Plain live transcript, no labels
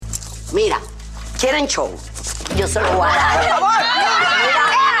Mira, ¿quieren show? Yo se lo voy a dar.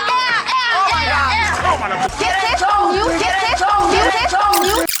 ¿Quieren show? ¿Quieren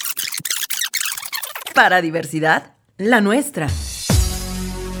show? Para diversidad, la nuestra.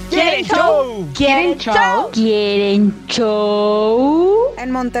 ¿Quieren show? ¿Quieren show? ¿Quieren show?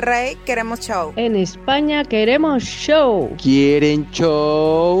 En Monterrey queremos show. En España queremos show. ¿Quieren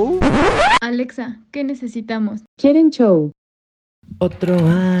show? Alexa, ¿qué necesitamos? ¿Quieren show? Otro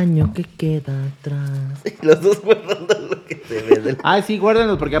año que queda atrás. Los dos guardando lo que se ve del... Ay, sí,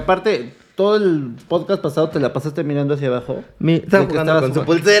 guárdalos, porque aparte, todo el podcast pasado te la pasaste mirando hacia abajo. Estaba jugando con su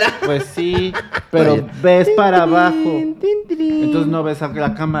pulsera. Pues sí, pero ves para abajo. Entonces no ves a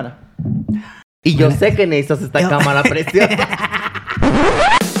la cámara. Y yo sé que necesitas esta cámara preciosa.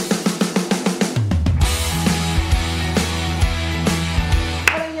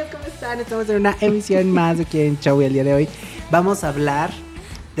 Hola niños, ¿cómo están? Estamos en una emisión más de Quieren Show y el día de hoy vamos a hablar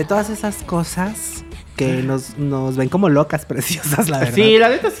de todas esas cosas que nos ven como locas preciosas, la verdad. Sí, la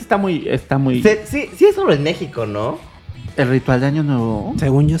neta sí está muy... Sí, es solo en México, ¿no? El ritual de Año Nuevo.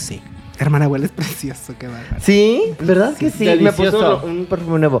 Según yo sí. Hermana, hueles precioso, qué bárbaro. Sí, ¿verdad que sí? Delicioso. Me puso un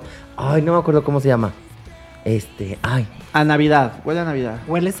perfume nuevo. Ay, no me acuerdo cómo se llama. A Navidad, huele a Navidad.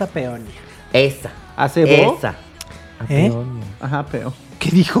 Hueles a peonia. Esa. ¿A cebo? Esa. A ¿Eh? peonia. Ajá, peo. ¿Qué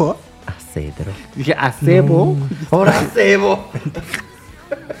dijo? A cedro. Dije, ¿a cebo? Ahora cebo.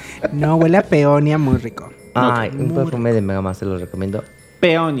 No, huele a peonia muy rico. Ay, un perfume de Mega Más, se lo recomiendo.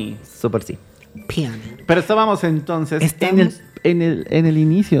 Peony. Súper sí. Peonia. Pero estábamos entonces en el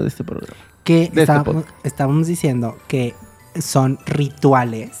inicio de este programa. Que De estábamos diciendo que son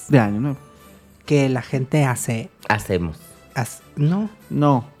rituales De Año Nuevo. que la gente hace. Hacemos. No,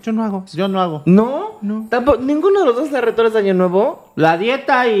 No, yo no hago. yo no hago. ¿No? No. ¿Tampoco? ¿Ninguno de los dos hace rituales de Año Nuevo? La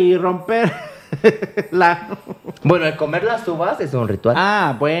dieta y romper la... Bueno, el comer las uvas es un ritual.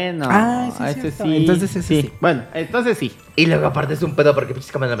 Ah, bueno. Ah, sí, es ese cierto. sí. Entonces ese sí. Bueno, entonces sí. Y luego aparte es un pedo porque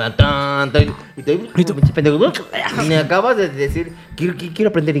pinches cámaras y tú pinche pendejo. Me acabas de decir, quiero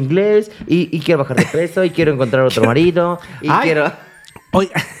aprender inglés y quiero bajar de peso y quiero encontrar otro marido y Ay. quiero...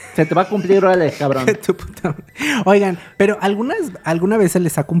 Oigan, Se te va a cumplir, órale, cabrón. tu puta madre. Oigan, pero ¿alguna vez se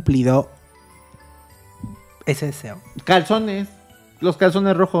les ha cumplido ese deseo? Calzones. Los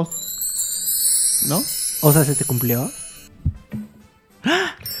calzones rojos. ¿No? O sea, ¿se te cumplió?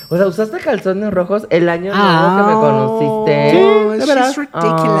 O sea, ¿usaste calzones rojos el año nuevo que me conociste? Sí, de veras. She's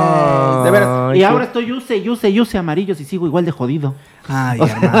ridiculous. De veras. Ay, Y sí. ahora estoy use amarillos y sigo igual de jodido. Ay, O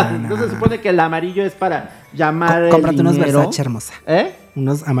sea, hermana. entonces se supone que el amarillo es para llamar Cómprate el unos dinero. Versace, hermosa. ¿Eh?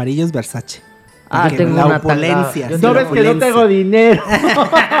 Unos amarillos Versace. Ah, Porque tengo la una opulencia. tanga. sí, No la ves que no opulencia. tengo dinero.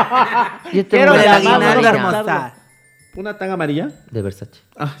 Yo tengo Quiero una El tanga llamarlo, aguinaldo, amarilla hermosa. ¿Una tanga amarilla? de Versace.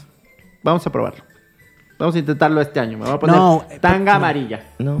 Ah, vamos a probarlo. Vamos a intentarlo este año. Me voy a poner No, tanga no. amarilla.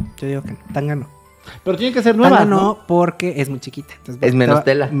 No. Yo digo que no. Tanga no. Pero tiene que ser nueva, Tanga ¿no? no, porque es muy chiquita. Entonces, Es menos te va-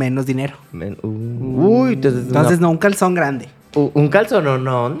 tela. Menos dinero. Uy, entonces... Entonces, no, un calzón grande. Un calzón o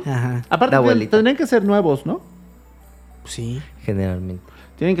no, Ajá. Aparte, La abuelita. tendrían que ser nuevos, ¿no? Sí. generalmente.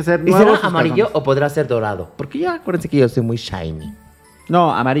 Tienen que ser ¿Y nuevos. será sus amarillo calzones. o podrá ser dorado? Porque ya acuérdense que yo soy muy shiny.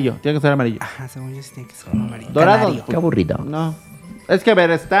 No, amarillo. Tiene que ser amarillo. Ajá, según yo sí tiene que ser como amarillo. Dorado. Canario. Qué aburrido. No. Es que, a ver,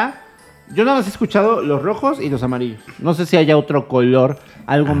 está... Yo nada más he escuchado los rojos y los amarillos. No sé si haya otro color,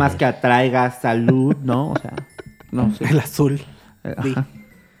 algo más que atraiga salud, ¿no? O sea, no sé. El azul. Sí. Ajá.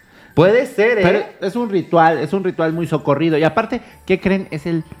 Puede ser, ¿eh? Pero es un ritual muy socorrido. Y aparte, ¿qué creen?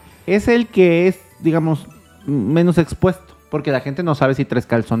 Es el que es, digamos, menos expuesto. Porque la gente no sabe si traes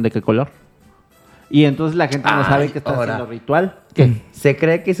calzón de qué color. Y entonces la gente no sabe que está ahora. haciendo ritual. ¿Qué? Se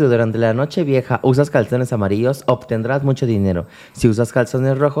cree que si durante la noche vieja usas calzones amarillos, obtendrás mucho dinero. Si usas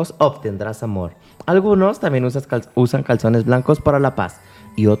calzones rojos, obtendrás amor. Algunos también usan calzones blancos para la paz.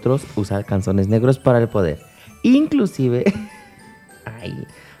 Y otros usan calzones negros para el poder. Inclusive,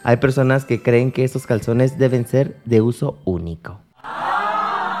 hay personas que creen que estos calzones deben ser de uso único.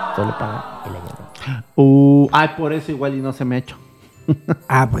 Solo para el año nuevo. Ay, por eso igual y no se me ha hecho.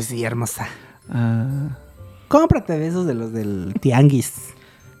 Ah, pues sí, hermosa. Cómprate de esos de los del tianguis.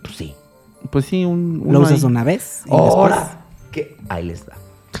 Pues sí. Pues sí, Lo uno usas ahí. una vez y Ahora, ¿qué? Ahí les da.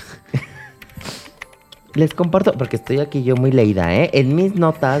 Les comparto, porque estoy aquí yo muy leída, ¿eh? En mis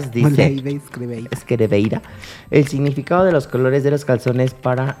notas después... dice... Escribeira. El significado de los colores de los calzones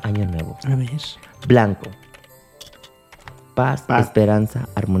para Año Nuevo. A ver. Blanco. Paz, esperanza,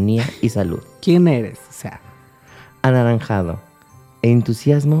 armonía y salud. ¿Quién eres? O sea, Anaranjado.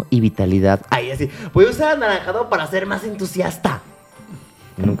 Entusiasmo y vitalidad. Ay, así. Voy a usar anaranjado para ser más entusiasta.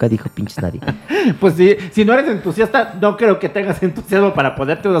 Nunca dijo pinches nadie. Pues sí, si no eres entusiasta, no creo que tengas entusiasmo para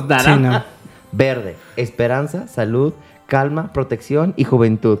ponerte unos naranjas. sí, no. Verde. Esperanza, salud, calma, protección y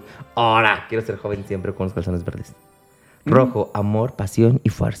juventud. Ahora, quiero ser joven siempre con los calzones verdes. Rojo, amor, pasión y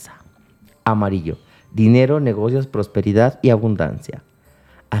fuerza. Amarillo, dinero, negocios, prosperidad y abundancia.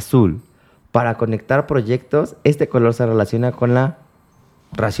 Azul, para conectar proyectos, este color se relaciona con la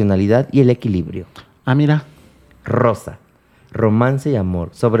racionalidad y el equilibrio. Ah, mira. Rosa, romance y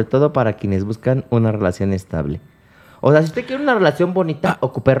amor, sobre todo para quienes buscan una relación estable. O sea, si usted quiere una relación bonita,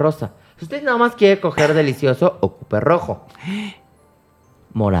 ocupe rosa. Si usted nada más quiere coger delicioso, ocupe rojo.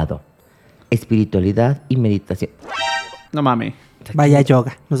 Morado, espiritualidad y meditación. No mames. Vaya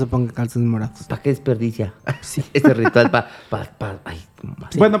yoga, no se ponga calzones morados. ¿Para qué desperdicia? Sí. Este ritual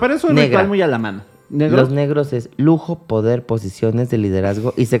Sí. Bueno, pero es un ritual muy a la mano. ¿Negro? Los negros es lujo, poder, posiciones de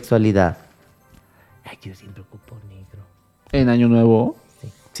liderazgo y sexualidad. Ay, yo siempre ocupo negro. ¿En Año Nuevo?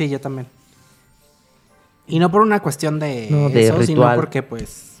 Sí, yo también. Y no por una cuestión de eso, ritual, sino ritual. Porque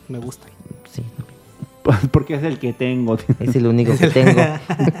pues me gusta. Sí. Porque es el que tengo. Es el único que tengo.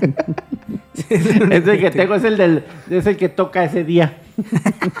 Es el que tengo, es el que toca ese día.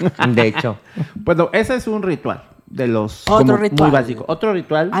 De hecho. Bueno, ese es un ritual de los Otro ritual. muy básico. Otro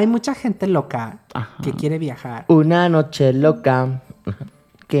ritual. Hay mucha gente loca que quiere viajar. Una noche loca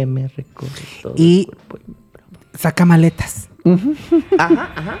que me recorre todo y el cuerpo. Saca maletas.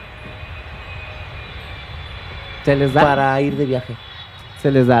 Ajá. ¿Se les da? Para ir de viaje.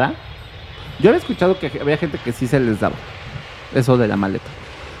 ¿Se les dará? Yo había escuchado que había gente que sí se les daba eso de la maleta.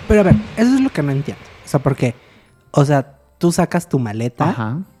 Pero a ver, eso es lo que no entiendo. O sea, ¿por qué? O sea, tú sacas tu maleta.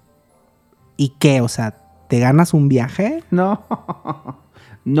 Ajá. ¿Y qué? O sea, ¿te ganas un viaje?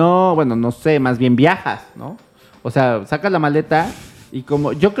 No, bueno, no sé, más bien viajas, ¿no? O sea, sacas la maleta y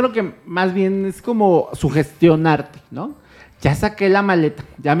como, yo creo que más bien es como sugestionarte, ¿no? Ya saqué la maleta,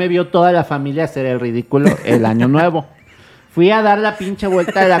 ya me vio toda la familia hacer el ridículo el año nuevo. Fui a dar la pinche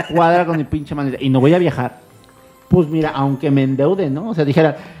vuelta de la cuadra con mi pinche maleta y no voy a viajar. Pues mira, aunque me endeude, ¿no? O sea,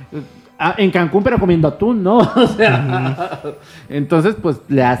 dijera, en Cancún pero comiendo atún, ¿no? O sea, entonces pues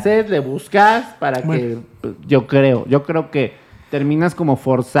le buscas para que, pues, yo creo que terminas como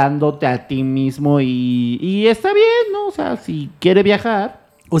forzándote a ti mismo y está bien, ¿no? O sea, si quiere viajar.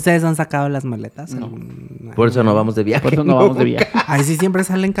 ¿Ustedes han sacado las maletas? No. Por eso no vamos de viaje. Por eso no vamos de viaje. Ay, sí, siempre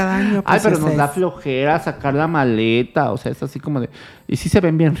salen cada año. Ay, Pues, pero nos da flojera sacar la maleta. O sea, es así como de... Y sí se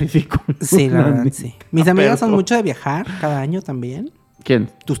ven bien ridículos. Sí, la verdad, sí. Mis No, amigas pero- son mucho de viajar cada año también. ¿Quién?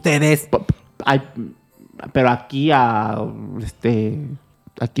 Ustedes. Ay, pero aquí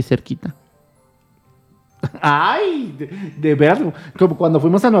aquí cerquita. Ay, de veras, como cuando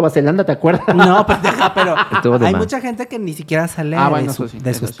fuimos a Nueva Zelanda, ¿te acuerdas? No, pendeja, pero Estuvo de hay más. mucha gente que ni siquiera sale Bueno, de su, eso sí,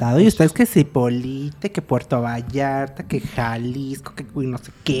 de su eso sí, estado. eso Y ustedes que Cipolite, que Puerto Vallarta, que Jalisco, que no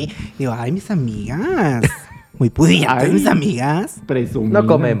sé qué. Digo, ay, mis amigas. Muy pudientes, Ay. mis amigas. Presumidas. No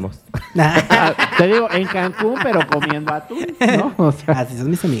comemos. Te digo, en Cancún, pero comiendo atún, ¿no? O sea, Así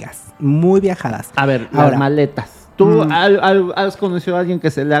son mis amigas. Muy viajadas. a ver, Ahora, las maletas. ¿Tú has conocido a alguien que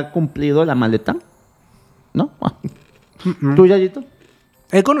se le ha cumplido la maleta? ¿No? ¿Tú, Yayito?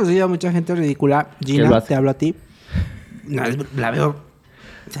 he conocido a mucha gente ridícula. ¿Qué lo Gina, hace? te hablo a ti. No, la veo.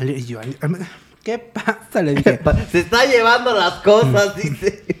 Sale y yo, ¿qué pasa? Le dije. Se está llevando las cosas,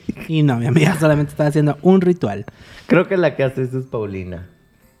 dice. Y no, mi amiga solamente estaba haciendo un ritual. Creo que la que hace eso es Paulina.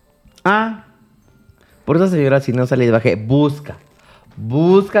 Ah, Por esa señora, si no sale de viaje, busca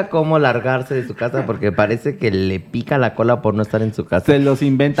cómo largarse de su casa porque parece que le pica la cola por no estar en su casa. se los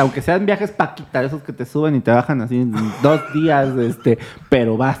inventa, aunque sean viajes paquita, esos que te suben y te bajan así en 2 días,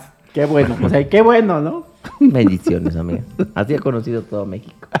 pero vas. Qué bueno, o sea, qué bueno, ¿no? Bendiciones, amiga. Así he conocido todo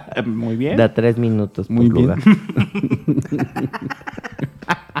México. Muy bien. Da 3 minutos por Muy bien. lugar.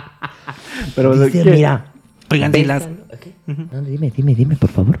 Pero Dice, ¿qué? mira. Oigan, si las. bésalo. Ok. No, dime, por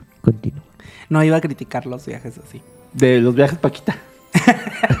favor. Continúa. No iba a criticar los viajes así. De los viajes paquita.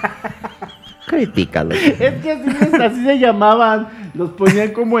 Critícalo. Es que así se llamaban. Los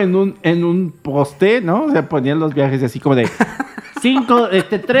ponían como en un poste, ¿no? O sea, ponían los viajes así como de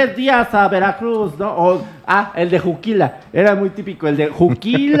 3 días a Veracruz, ¿no? El de Juquila. Era muy típico. El de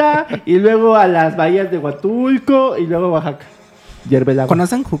Juquila y luego a las bahías de Huatulco y luego a Oaxaca. Hierve el agua.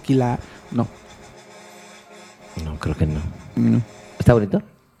 ¿Conocen Juquila? No. No, creo que no. No. ¿Está bonito?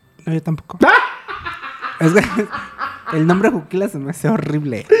 No, yo tampoco. Es que el nombre Juquila se me hace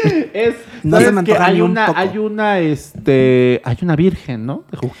horrible. No ¿sabes se me qué? antoja Hay ni un una, poco. hay una virgen, ¿no?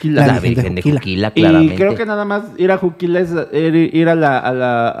 De Juquila. La Virgen de Juquila, Y claramente. creo que nada más ir a Juquila es ir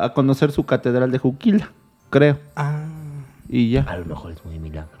a conocer su catedral de Juquila, creo. Ah. y ya. A lo mejor es muy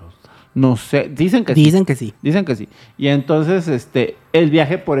milagroso. No sé, dicen que sí. Dicen que sí. Y entonces, el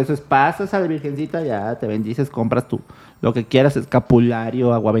viaje por eso es pasas a la Virgencita, ya te bendices, compras tú lo que quieras,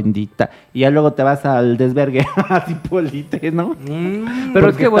 escapulario, agua bendita, y ya luego te vas al desvergue a Cipolite, ¿no? Pero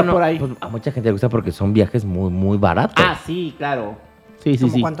es que bueno, por ahí. pues, a mucha gente le gusta porque son viajes muy, muy baratos. Ah, sí, claro. Sí.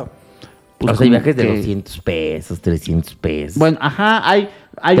 ¿Cómo cuánto? Pues hay viajes de 200 pesos, 300 pesos. Bueno, ajá, hay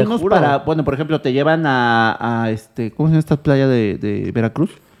unos juro. para, bueno, por ejemplo, te llevan a ¿cómo se llama esta playa de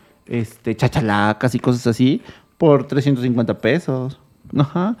Veracruz? Chachalacas y cosas así, por 350 pesos.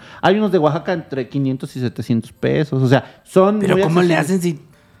 Ajá. Hay unos de Oaxaca entre 500 y 700 pesos. O sea, son. Pero muy ¿cómo le accesibles. hacen si...?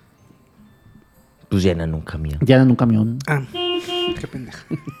 Pues llenan un camión. Llenan un camión. Ah, qué pendeja.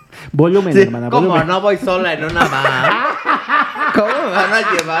 Volumen, hermana. ¿Cómo volumen. no voy sola en una van? ¿Cómo me van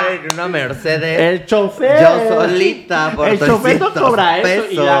a llevar en una Mercedes? El chofer. Yo solita por El chofer no 300 cobra eso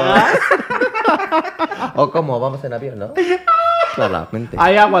y la gas. O como vamos en avión, ¿no? Claramente.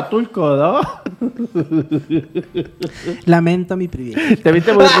 Hay Aguatulco, ¿no? Lamento mi privilegio. Te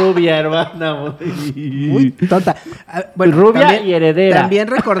viste muy rubia, hermana. Muy tonta. Ah, bueno, Rubia y heredera. También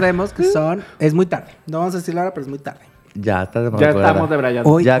recordemos que es muy tarde. No vamos a decirlo ahora, pero es muy tarde. Ya está de Ya estamos de...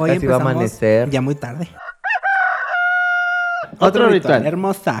 debrayando. Ya casi va a empezamos amanecer. Ya muy tarde. Otro ritual.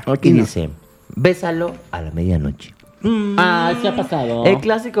 Hermosa. Y dice, bésalo a la medianoche. Ah, se ha pasado. El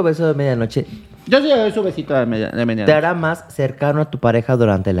clásico beso de medianoche Yo sí le doy su besito de mañana. te hará más cercano a tu pareja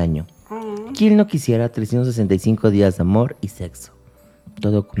durante el año. ¿Quién no quisiera 365 días de amor y sexo?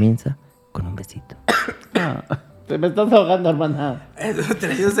 Todo comienza con un besito. Te me estás ahogando, hermana.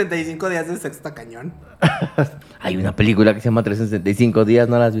 365 días de sexta cañón. Hay una película que se llama 365 días,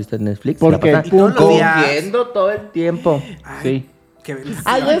 ¿no la has visto en Netflix? ¿Por La qué? pasan Y todos los días. cogiendo todo el tiempo. Ay, Sí. qué bendición.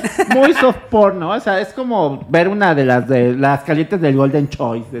 Ay, es muy soft porno, o sea, es como ver una de las calientes del Golden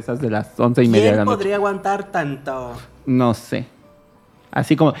Choice, de esas de las 11:30 de ¿Quién la noche. podría aguantar tanto? No sé.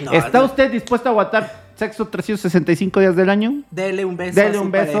 Así como, No, ¿está no. usted dispuesto a aguantar sexo 365 días del año? Dele un beso. Dele a su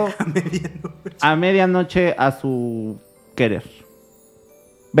un beso. pareja a medianoche. A medianoche a su querer.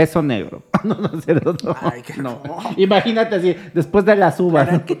 Beso negro. No, cierto, no. Ay, qué no. no. Imagínate así, después de las uvas.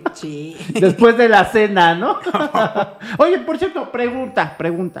 Pero ¿no? qué chi. Después de la cena, ¿no? Oye, por cierto, pregunta.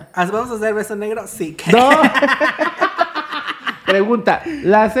 ¿Vamos a hacer beso negro? Sí. ¿Qué? No. Pregunta,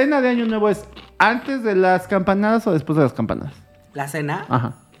 ¿la cena de Año Nuevo es antes de las campanadas o después de las campanadas? ¿La cena?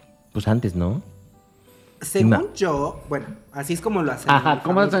 Ajá. Pues antes, ¿no? Según No. yo, bueno, así es como lo hacemos. Ajá,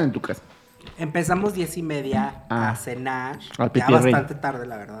 ¿cómo lo hacen en tu casa? Empezamos 10:30 a cenar. Al Ya pitirrín. bastante tarde,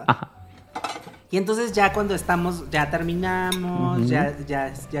 la verdad. Ajá. Y entonces ya cuando estamos, ya terminamos,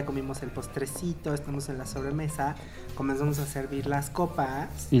 ya comimos el postrecito, estamos en la sobremesa, comenzamos a servir las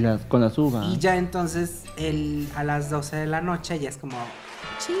copas. Y con las uvas. Y ya entonces a las 12 de la noche ya es como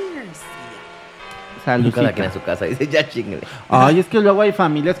cheers. Saludcita. Cada quien en su casa dice, ya chingle. Ay, es que luego hay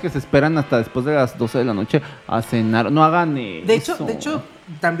familias que se esperan hasta después de las 12 de la noche a cenar. No hagan eso. De hecho,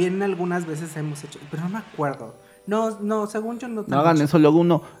 también algunas veces hemos hecho, pero no me acuerdo. No, según yo no. No hagan eso. Luego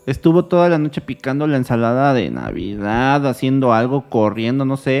uno estuvo toda la noche picando la ensalada de Navidad, haciendo algo, corriendo,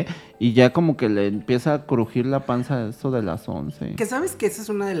 no sé. Y ya como que le empieza a crujir la panza eso de las 11. Que sabes que esa es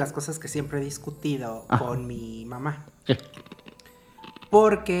una de las cosas que siempre he discutido con mi mamá. ¿Qué?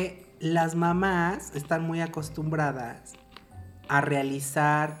 Porque las mamás están muy acostumbradas a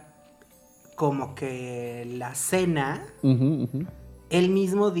realizar como que la cena el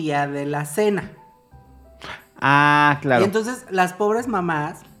mismo día de la cena. Ah, claro. Y entonces las pobres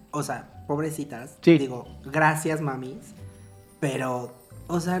mamás, o sea, pobrecitas, Sí. digo, gracias mamis, pero,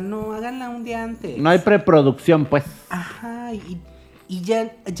 o sea, no, háganla un día antes. No hay preproducción, pues. Ajá, y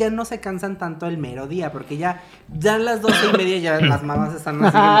ya no se cansan tanto el mero día, porque ya a las 12:30 ya las mamás están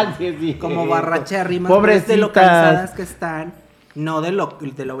así Sí. como barrachérrimas, Pobrecitas. de lo cansadas que están, no de lo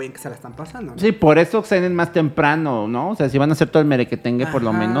bien que se la están pasando, ¿no? Sí, por eso cenen más temprano, ¿no? O sea, si van a hacer todo el merequetengue por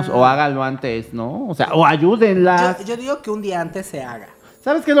lo Ajá. menos, o háganlo antes, ¿no? O sea, o ayúdenlas. Yo digo que un día antes se haga.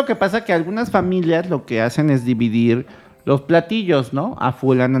 ¿Sabes qué es lo que pasa? Que algunas familias lo que hacen es dividir los platillos, ¿no? A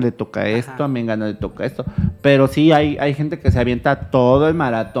fulana le toca esto, Ajá. a mengana le toca esto. Pero sí hay gente que se avienta todo el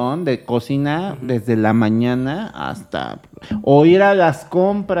maratón de cocina desde la mañana hasta... O ir a las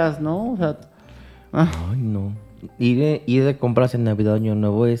compras, ¿no? O sea... Ay, no. Ir de compras en Navidad, Año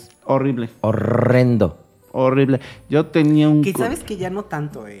Nuevo es horrible. Horrendo. Horrible. Yo tenía un... Que sabes que ya no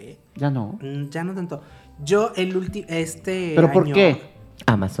tanto, ¿eh? Ya no. Ya no tanto. Yo el último, ¿Pero por año- qué?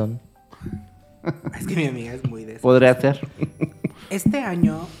 Amazon. Es que mi amiga es muy de eso. Podría ser. Este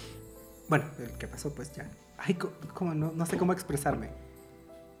año, bueno, el que pasó pues ya. Ay, ¿cómo? No sé cómo expresarme.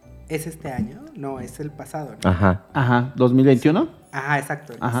 ¿Es este año? No, es el pasado, ¿no? Ajá. Ajá. ¿2021? Ajá,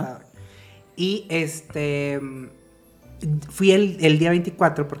 exacto, el Ajá. pasado. Y fui el día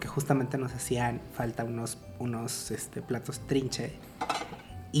 24 porque justamente nos hacían falta unos platos trinche.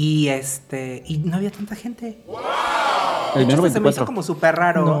 Y no había tanta gente. ¡Wow! Entonces se me hizo como súper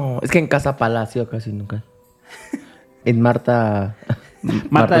raro. No, es que en Casa Palacio casi nunca. En Marta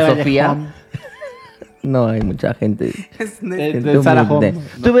Sofía. No hay mucha gente. Es de Sarajón.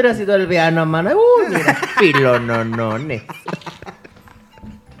 Tú hubieras ido al Veano, mano. Mira, filononones.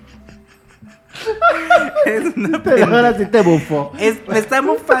 Pero ahora sí te bufo. Me está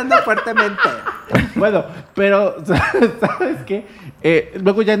bufando fuertemente. Bueno, pero ¿sabes qué?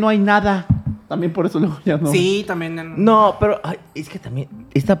 Luego ya no hay nada. También por eso luego ya no. Sí, también. No, pero es que también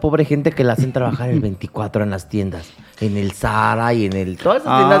esta pobre gente que la hacen trabajar el 24 en las tiendas, en el Zara y en todas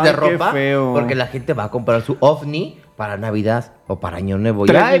esas tiendas de ropa, porque la gente va a comprar su ovni para Navidad o para Año Nuevo. Y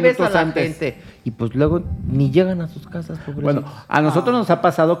ahí ves a la gente y pues luego ni llegan a sus casas, pobrecitos. Bueno, a nosotros nos ha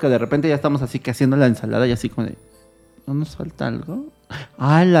pasado que de repente ya estamos así que haciendo la ensalada y así como de, ¿no nos falta algo?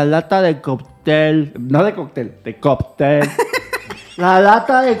 Ah, la lata de cóctel. No de cóctel, de cóctel. La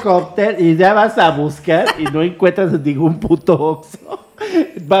lata de cóctel y ya vas a buscar y no encuentras ningún puto Oxxo.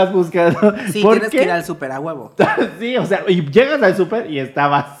 Vas buscando. Sí, tienes que ir al súper a huevo. Sí, o sea, y llegas al súper y está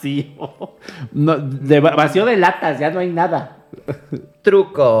vacío. No, vacío de latas, ya no hay nada.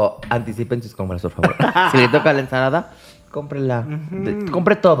 Truco. Anticipen sus compras, por favor. Si le toca la ensalada, cómprela.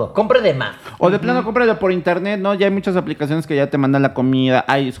 Compre todo. Compre de más. O de plano, cómprelo por internet, ¿no? Ya hay muchas aplicaciones que ya te mandan la comida.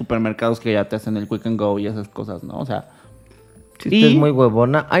 Hay supermercados que ya te hacen el Quick and Go y esas cosas, ¿no? O sea... Si usted es muy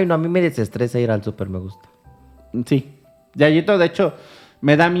huevona. Ay, no, a mí me desestresa ir al súper, me gusta. Sí. Yayito, de hecho,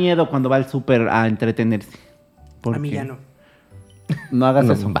 me da miedo cuando va al súper a entretenerse. A mí ya no. No hagas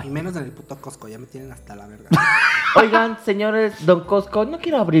eso. Y menos en el puto Costco, ya me tienen hasta la verga. Oigan, señores, don Costco, no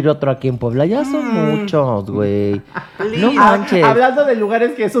quiero abrir otro aquí en Puebla. Ya son muchos, güey. No manches. Hablando de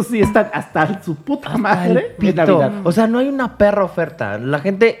lugares que esos sí están hasta su puta madre en Navidad. O sea, no hay una perra oferta. La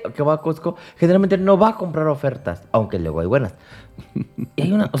gente que va a Costco generalmente no va a comprar ofertas, aunque luego hay buenas. Y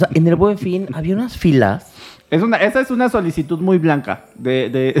hay o sea, en el Buen Fin había unas filas. Esa es una solicitud muy blanca,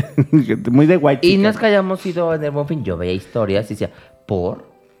 muy de white chicken. Y no es que hayamos ido en el Buen Fin. Yo veía historias y decía, ¿por?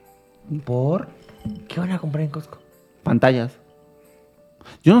 ¿Qué van a comprar en Costco? Pantallas.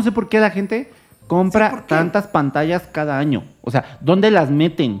 Yo no sé por qué la gente compra tantas pantallas cada año. O sea, ¿dónde las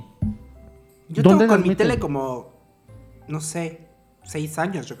meten? Yo tengo con mi tele como, no sé, 6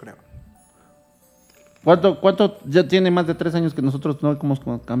 años, yo creo. ¿Cuánto ya tiene más de 3 años que nosotros no hemos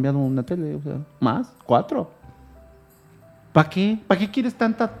cambiado una tele? O sea, ¿más? 4. ¿Para qué? ¿Para qué quieres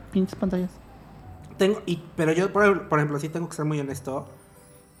tantas pinches pantallas? Pero yo, por ejemplo, sí tengo que ser muy honesto.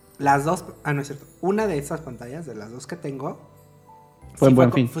 Las dos, no es cierto. Una de esas pantallas, de las dos que tengo, fue en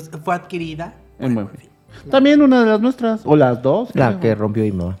Buen Fin. Fue adquirida en Buen Fin. También una de las nuestras, o las dos. La que rompió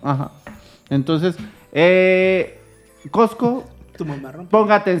y no. Ajá. Entonces, Costco,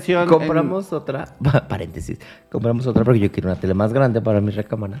 ponga atención. Compramos otra, paréntesis, compramos otra porque yo quiero una tele más grande para mi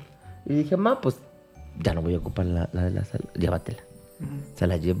recámara. Y dije, pues ya no voy a ocupar la de la sala, llévatela. Se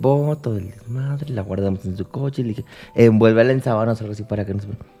la llevó, todo el desmadre, la guardamos en su coche y le dije, envuélvela en sábanas o algo así para que no se...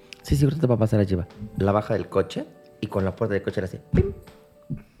 Sí, ahorita papá se la lleva. La baja del coche y con la puerta del coche la hace... ¡pim!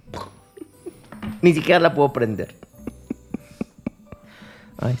 Ni siquiera la puedo prender.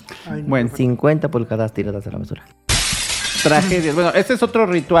 Ay, bueno, 50 pulgadas tiradas a la basura. Tragedias. Bueno, este es otro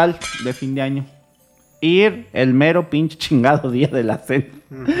ritual de fin de año. Ir el mero pinche chingado día de la cena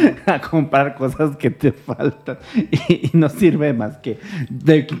a comprar cosas que te faltan y no sirve más que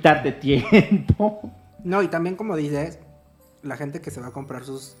de quitarte tiempo. No, y también como dices, la gente que se va a comprar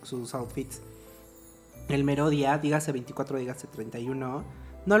sus outfits el mero día, dígase 24, dígase 31,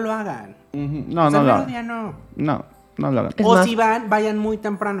 no lo hagan. No, o sea, no lo hagan. Día no lo hagan. O si vayan muy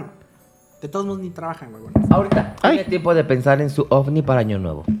temprano. De todos modos ni trabajan, güey. Ahorita tiene tiempo de pensar en su ovni para Año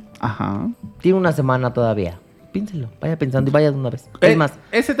Nuevo. Ajá. Tiene una semana todavía. Piénselo, vaya pensando y vaya de una vez. Es más,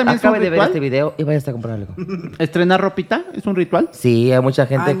 ese también acabe es un de ver ritual. este video y vaya a comprar algo. ¿Estrenar ropita? ¿Es un ritual? Sí, hay mucha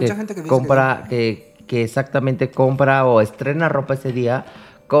gente mucha gente que dice compra, que exactamente compra o estrena ropa ese día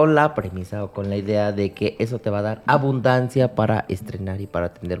con la premisa o con la idea de que eso te va a dar abundancia para estrenar y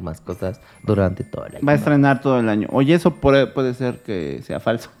para tener más cosas durante todo el año. Va a estrenar todo el año. Oye, eso puede ser que sea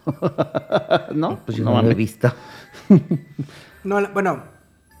falso. ¿No? Pues yo no lo he visto. No, bueno.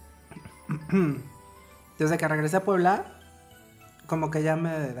 Desde que regresé a Puebla, como que ya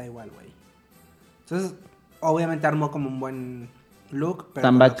me da igual, güey. Entonces, obviamente armo como un buen look, pero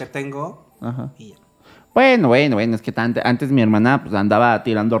con lo que tengo, ajá. Y ya. Bueno, es que antes mi hermana pues andaba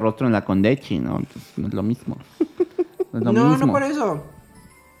tirando rostro en la Condechi, ¿no? Entonces, no es lo mismo. No por eso.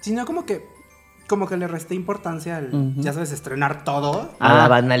 Sino como que le resté importancia al, ya sabes, estrenar todo. A la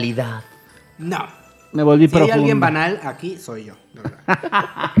banalidad. No. Me volví Si hay profundo. alguien banal, aquí soy yo. De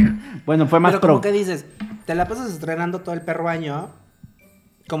verdad. Bueno, fue más Pero pro. como que dices, te la pasas estrenando todo el perro año,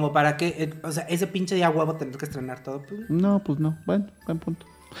 como para que, o sea, ese pinche día huevo tener que estrenar todo. Pues, No, pues no. Bueno, buen punto.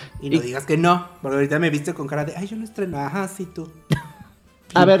 y no digas que no, porque ahorita me viste con cara de, ay, yo no estreno. Ajá, sí, tú.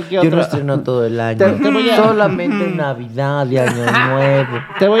 A ver, ¿qué Yo no otra? estreno todo el año. Te voy a- Solamente en Navidad y Año Nuevo.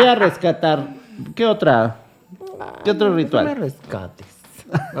 Te voy a rescatar. ¿Qué otra? ¿Qué otro No me ritual? rescates.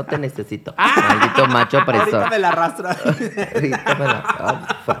 No te necesito. Maldito macho Ahorita opresor. me la arrastro. Ahorita me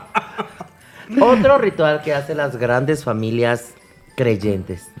la- Otro ritual que hacen las grandes familias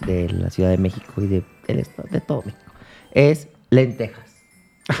creyentes de la Ciudad de México y de todo México es lentejas.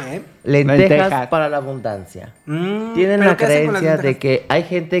 ¿Qué? Lentejas para la abundancia. Tienen ¿pero la qué hacen con las creencia de lentejas? que hay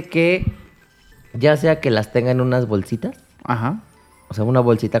gente que ya sea que las tenga en unas bolsitas, Ajá. o sea, una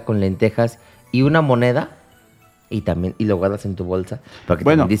bolsita con lentejas y una moneda, y lo guardas en tu bolsa. Porque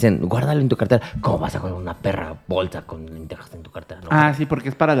Bueno. también dicen, guárdalo en tu cartera. ¿Cómo vas a guardar una perra bolsa con lentejas en tu cartera? No, Ah, sí, porque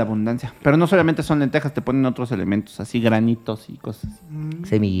es para la abundancia. Pero no solamente son lentejas, te ponen otros elementos, así granitos y cosas así.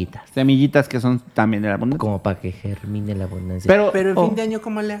 semillitas. Semillitas que son también de la abundancia. Como para que germine la abundancia. Pero en Oh. fin de año,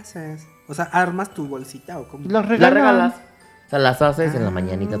 ¿cómo le haces? O sea, ¿armas tu bolsita o cómo? Los las regalan. regalas. O sea, las haces en la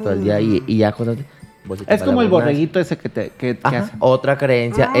mañanita todo el día y ya cosas. bolsita Es para como la el abundancia. borreguito ese que Ajá. hace. Otra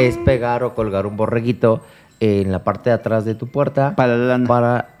creencia es pegar o colgar un borreguito en la parte de atrás de tu puerta Para la lana.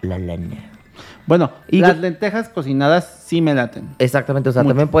 para la lana. Bueno, Y las yo- lentejas cocinadas sí me laten. Exactamente, o sea,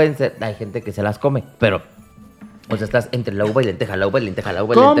 Mucho. también pueden ser, hay gente que se las come, pero, o sea, estás entre la uva y lenteja, la uva y lenteja, la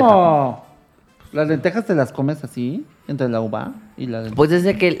uva y lenteja. ¿Cómo? ¿Las lentejas te las comes así? Entre la uva y la lenteja. Pues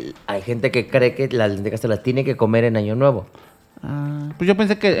desde que hay gente que cree que las lentejas se las tiene que comer en Año Nuevo. Ah, pues yo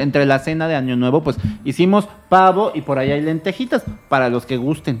pensé que entre la cena de Año Nuevo, pues hicimos pavo y por ahí hay lentejitas para los que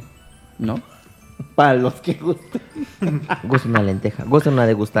gusten, ¿no? Para los que gusten. Gusta una lenteja, gusta una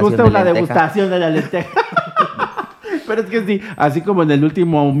degustación Gusta de una lenteja. degustación de la lenteja. Pero es que sí, así como en el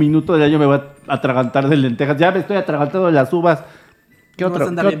último minuto del año me voy a atragantar de lentejas. Ya me estoy atragantando de las uvas. ¿Qué Vas otro? a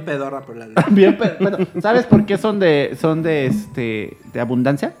andar ¿Qué bien pedorra por la Bien, bueno, ¿sabes por qué son de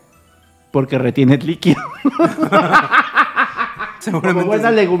abundancia? Porque retienen líquido. Como Seguramente buena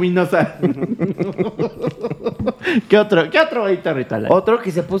sí. leguminosa. ¿Qué otro bonito ritual hay? Otro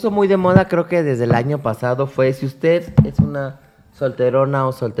que se puso muy de moda, creo que desde el año pasado, fue si usted es una solterona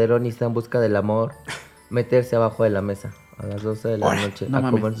o solterón y está en busca del amor, meterse abajo de la mesa a las 12 de la Ora, noche no a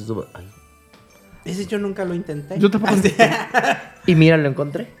mames. comerse su... Ay. Ese yo nunca lo intenté. Yo tampoco. Y mira, lo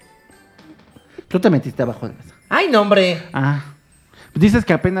encontré. Tú te metiste abajo de la mesa. ¡Ay, no, hombre! Ah. Dices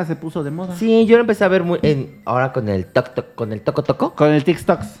que apenas se puso de moda. Sí, yo lo empecé a ver ahora con el toco. Con el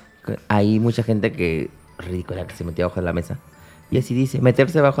TikToks. Hay mucha gente que ridícula que se metió abajo de la mesa. Y así dice,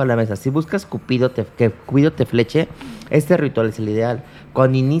 meterse abajo de la mesa. Si buscas que Cupido te fleche, este ritual es el ideal.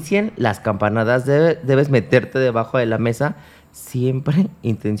 Cuando inicien las campanadas, debes meterte debajo de la mesa, siempre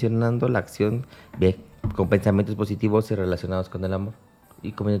intencionando la acción con pensamientos positivos y relacionados con el amor.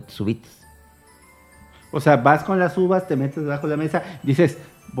 Y comiendo tus uvitas. O sea, vas con las uvas, te metes debajo de la mesa, dices,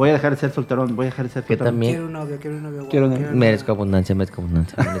 voy a dejar de ser solterón, voy a dejar de ser Que solterón. también Quiero un novio, quiero un novio. guapo, Quiero un novio. quiero un merezco abundancia.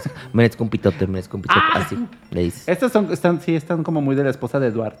 Merezco un pitote, así le dices. Estas están como muy de la esposa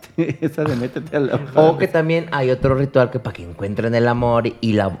de Duarte. Esa de métete a la O que también hay otro ritual que para que encuentren el amor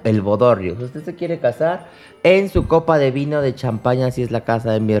y el bodorrio. Si usted se quiere casar, en su copa de vino, de champaña, si es la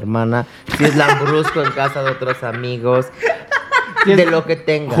casa de mi hermana, si es lambrusco en casa de otros amigos, Si es de lo que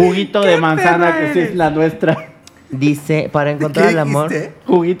tenga. Juguito de manzana, que sí es la nuestra. Dice, para encontrar ¿Qué el amor. dijiste?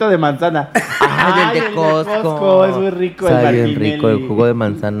 Juguito de manzana. Ay, el de Costco. Es muy rico Sabe el bien Martinelli. rico el jugo de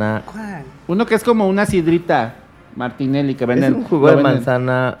manzana. ¿Cuál? Uno que es como una sidrita Martinelli que Es venden. un jugo lo de venden.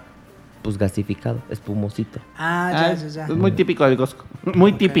 manzana, pues gasificado, espumosito. Ah, ya. Es muy típico del Costco.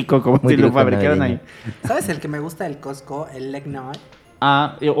 Muy típico, como Muy si lo típico fabricaran ahí. navideño. ¿Sabes el que me gusta del Costco? El Eggnog.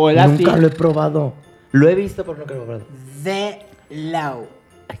 Ah, o el Asti. Nunca lo he probado. Lo he visto, pero nunca lo he probado. De Lau.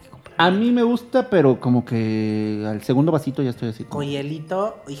 Hay que comprar. A mí me gusta, pero como que al segundo vasito ya estoy así. como- Con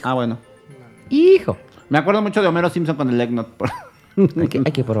hielito. Hijo. Ah, bueno. Hijo. Me acuerdo mucho de Homero Simpson con el Eggnog. Hay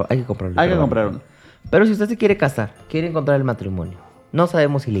que comprarlo. Hay que comprar uno. Pero si usted se quiere casar, quiere encontrar el matrimonio, no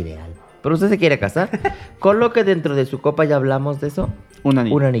sabemos si el ideal, pero usted se quiere casar, coloque dentro de su copa, ya hablamos de eso, Un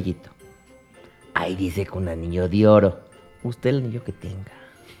anillo. un anillito. Ahí dice con un anillo de oro. Usted el anillo que tenga,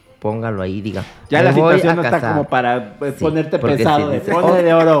 póngalo ahí, diga. Ya "Me la voy situación a no está casar". como para Sí, ponerte porque pesado. sí, De dice, ponle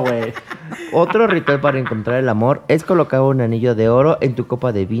de oro, güey. Otro ritual para encontrar el amor es colocar un anillo de oro en tu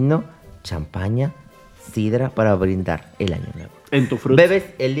copa de vino, champaña, sidra para brindar el año nuevo. En tu fruta. Bebes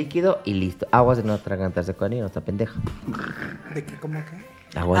el líquido y listo. Aguas de no atragantarse con anillo, no está pendeja. ¿De qué? ¿Cómo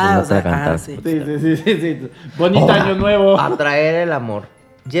qué? Aguas de no o sea, atragantarse. sí. Sí. Bonito Oh, año nuevo. Atraer el amor.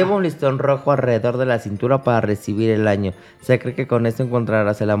 Lleva un listón rojo alrededor de la cintura para recibir el año. Se cree que con esto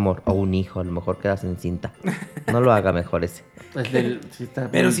encontrarás el amor. O un hijo, a lo mejor quedas encinta. No lo haga mejor ese.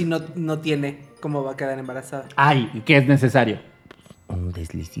 Pero si no tiene, ¿cómo va a quedar embarazada? Ay, ¿qué es necesario? Un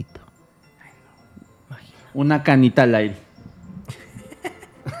deslicito. Una canita al aire.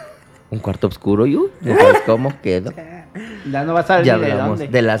 Un cuarto oscuro, ¿no sabes cómo quedó? Ya no vas a ver Ya ni de hablamos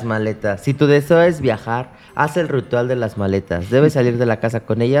dónde. de las maletas. Si tu deseo es viajar, haz el ritual de las maletas. Debes salir de la casa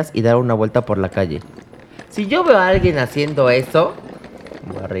con ellas y dar una vuelta por la calle. Si yo veo a alguien haciendo eso,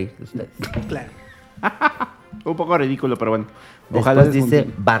 me voy a reír de ustedes. Claro. Un poco ridículo, pero bueno. Ojalá Después les dice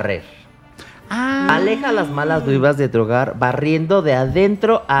funcione. barrer. Aleja las malas vibras de tu hogar barriendo de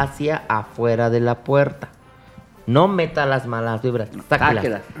adentro hacia afuera de la puerta. No meta las malas vibras,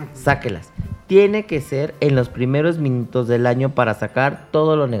 sáquelas. Tiene que ser en los primeros minutos del año para sacar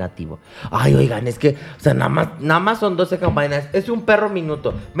todo lo negativo. Ay, oigan, es que, o sea, nada más son 12 campanas. Es un perro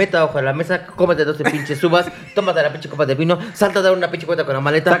minuto. Meta abajo de la mesa, cómete 12 pinches uvas, tómate la pinche copa de vino, salta a dar una pinche cuenta con la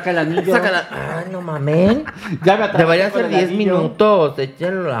maleta. Saca el anillo. Ay, no mamen. Ya me atrapé Deberían con ser el 10 anillo. minutos.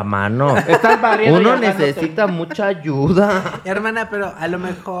 Échenlo la mano. Estás barriendo y Uno ahogándote. necesita mucha ayuda. Hermana, pero a lo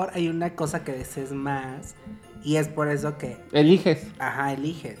mejor hay una cosa que desees más. Y es por eso que, Eliges.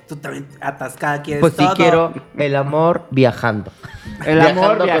 eliges. Tú también atascada quieres Pues sí todo. quiero el amor viajando. El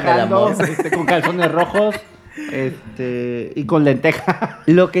amor Viajando con el viajando, amor. con calzones rojos, y con lenteja.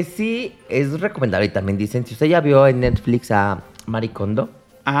 Lo que sí es recomendable y también dicen, si usted ya vio en Netflix a Marie Kondo,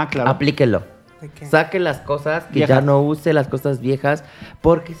 Claro. aplíquelo. ¿De qué? Saque las cosas que Viejas. ya no use, las cosas viejas,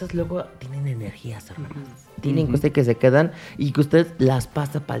 porque esas luego tienen energías, hermanas. Tienen cosas que se quedan y que usted las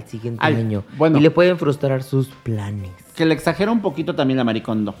pasa para el siguiente año. bueno. Y le pueden frustrar sus planes. Que le exagera un poquito también la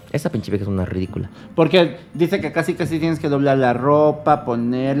maricondo. Esa pinche vieja es una ridícula. Porque dice que casi tienes que doblar la ropa,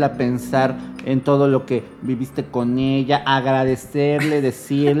 ponerla, pensar en todo lo que viviste con ella, agradecerle,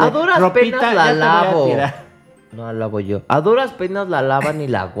 decirle. A duras "Ropita, penas ya la te voy a lavo. tirar". No la lavo yo. A duras penas la lavan y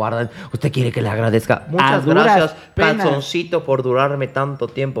la guardan. ¿Usted quiere que le agradezca? A Muchas duras gracias, penas. calzoncito, por durarme tanto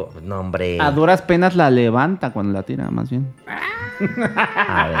tiempo. No, hombre. A duras penas la levanta cuando la tira, más bien.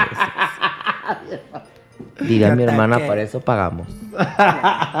 A veces. Dirá mi hermana, para eso pagamos.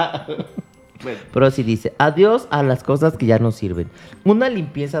 Pero sí dice, adiós a las cosas que ya no sirven. Una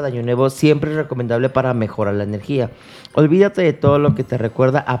limpieza de año nuevo siempre es recomendable para mejorar la energía. Olvídate de todo lo que te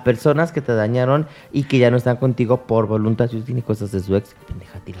recuerda a personas que te dañaron y que ya no están contigo por voluntad. Si usted tiene cosas de su ex,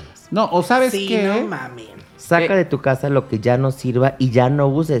 pendeja, tíralas. No, o sabes Sí, qué. no mames. Saca de tu casa lo que ya no sirva y ya no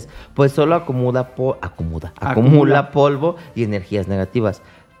uses, pues solo acumula polvo y energías negativas.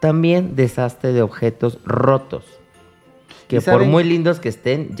 También deshazte de objetos rotos, que ¿Y por saben? muy lindos que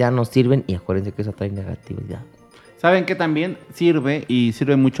estén, ya no sirven y acuérdense que eso trae negatividad. ¿Saben qué también sirve y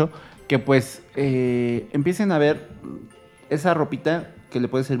sirve mucho? Que pues empiecen a ver esa ropita que le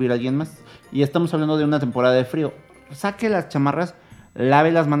puede servir a alguien más. Y estamos hablando de una temporada de frío. Saque las chamarras,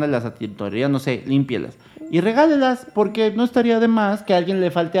 lávelas, mándalas a tintorería, no sé, límpielas. Y regálelas, porque no estaría de más que a alguien le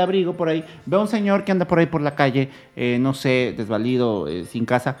falte abrigo por ahí. Ve a un señor que anda por ahí por la calle, no sé, desvalido, sin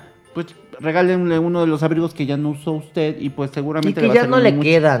casa. Pues regálenle uno de los abrigos que ya no usó usted y pues Y seguramente que le va a ya no servir le mucho.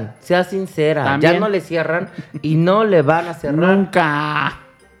 quedan, sea sincera, También. ya no le cierran y no le van a cerrar. Nunca.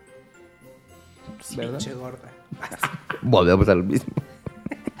 ¿Verdad? Pinche gorda. Volvemos a lo mismo.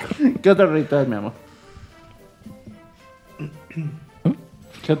 ¿Qué otro ritual, mi amor?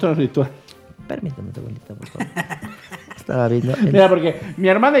 ¿Qué otro ritual? Permítame un segundito, por favor. Estaba viendo. Mira, porque mi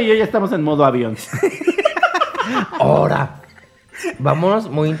hermana y yo ya estamos en modo avión. Ahora, vámonos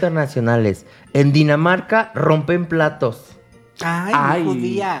muy internacionales. En Dinamarca rompen platos. Ay,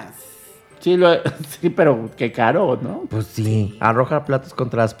 judías. Sí, sí, pero qué caro, ¿no? Pues sí, arroja platos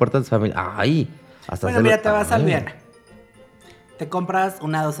contra las puertas de familia. Ay, hasta Bueno, mira, te vas al bien. Te compras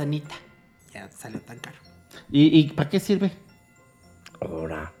una docenita. Ya te salió tan caro. ¿Y para qué sirve?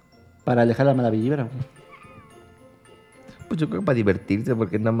 Ahora. Para alejar la mala vibra. Pues yo creo que para divertirse,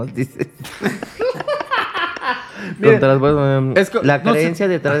 porque nada más dices. Miren, la creencia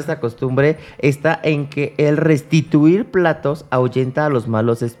detrás de esta costumbre está en que el restituir platos ahuyenta a los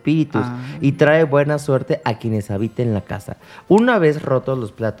malos espíritus y trae buena suerte a quienes habiten la casa. Una vez rotos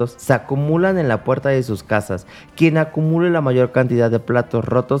los platos, se acumulan en la puerta de sus casas. Quien acumule la mayor cantidad de platos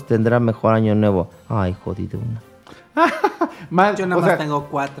rotos tendrá mejor año nuevo. Ay, jodido una. Yo nada más tengo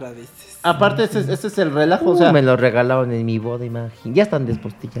 4, dices. Aparte, ese es el relajo. O sea, me los regalaron en mi boda, imagínate. Ya están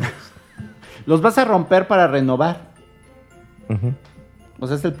despostillados. Los vas a romper para renovar. O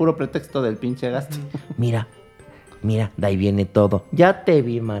sea, es el puro pretexto del pinche gasto. Mira, de ahí viene todo. Ya te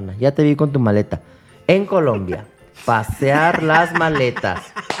vi, mana, ya te vi con tu maleta. En Colombia, pasear las maletas.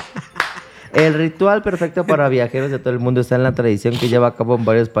 El ritual perfecto para viajeros de todo el mundo está en la tradición que lleva a cabo en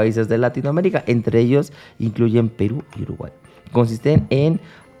varios países de Latinoamérica. Entre ellos incluyen Perú y Uruguay. Consisten en...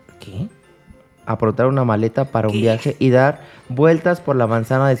 ¿qué? Aprontar una maleta para un viaje y dar vueltas por la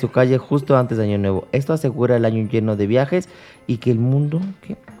manzana de su calle justo antes de Año Nuevo. Esto asegura el año lleno de viajes y que el mundo...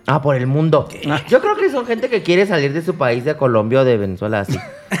 ¿qué? Por el mundo. Yo creo que son gente que quiere salir de su país, de Colombia o de Venezuela, así.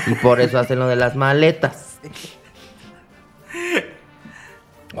 Y por eso hacen lo de las maletas.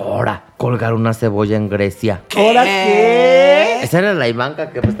 Ahora, colgar una cebolla en Grecia. ¿Ahora qué? Esa era la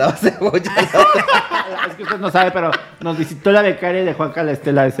Ivanka que prestaba cebolla. Es que usted no sabe, pero nos visitó la becaria de Juan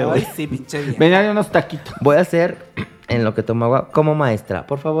Calestela de cebolla. Ay, sí, pinche vieja. Venían de unos taquitos. Voy a hacer, en lo que tomo agua, como maestra.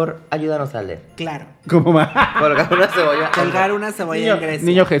 Por favor, ayúdanos a leer. Claro. ¿Cómo va? Colgar una cebolla. Colgar una cebolla en Grecia.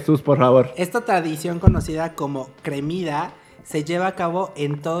 Niño Jesús, por favor. Esta tradición conocida como cremida se lleva a cabo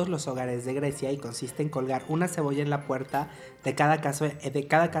en todos los hogares de Grecia y consiste en colgar una cebolla en la puerta de cada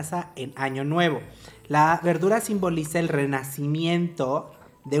casa en Año Nuevo. La verdura simboliza el renacimiento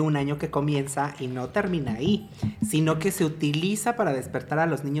de un año que comienza y no termina ahí, sino que se utiliza para despertar a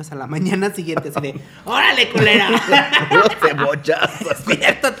los niños a la mañana siguiente, así de ¡órale, culera! Los cebollazos.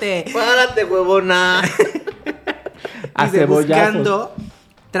 ¡Despiértate! ¡Párate, huevona! A Y de cebollazos. buscando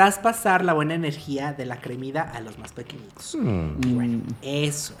traspasar la buena energía de la cremida a los más pequeñitos. Y bueno,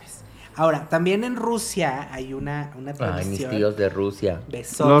 eso es. Ahora, también en Rusia hay una tradición. Ay, mis tíos de Rusia.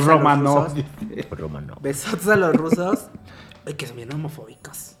 Besotes Los a romanos. Romano. Besotes a los rusos. Ay, que son bien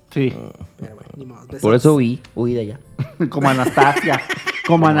homofóbicos. Sí. Pero bueno, ni modo. Por eso huí de allá. Como Anastasia.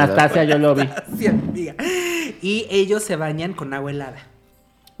 Como Anastasia yo lo vi. Sí, amiga. Y ellos se bañan con agua helada.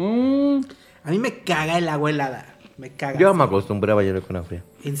 A mí me caga el agua helada. Me caga. Yo me acostumbré a bañarme con agua fría.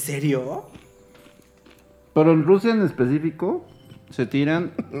 ¿En serio? Pero en Rusia en específico se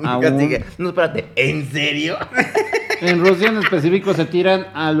tiran a un... No, espérate. ¿En serio? En Rusia en específico se tiran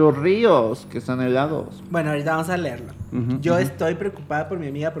a los ríos que están helados. Bueno, ahorita vamos a leerlo. Yo estoy preocupada por mi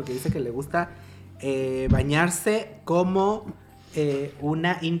amiga porque dice que le gusta bañarse como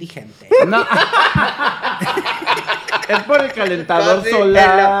una indigente. No. Es por el calentador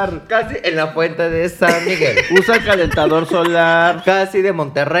solar. Casi en la fuente de San Miguel. Usa el calentador solar. Casi de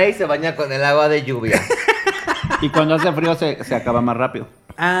Monterrey se baña con el agua de lluvia. Y cuando hace frío se acaba más rápido.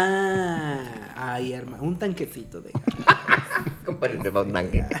 Ay, hermano, un tanquecito de... Compárate un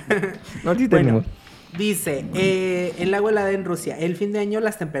tanque. No, sí Bueno, dice, el agua helada en Rusia. El fin de año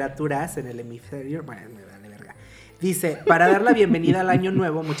las temperaturas en el hemisferio... Bueno, me vale verga. Dice, para dar la bienvenida al año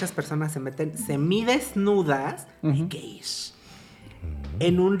nuevo, muchas personas se meten semidesnudas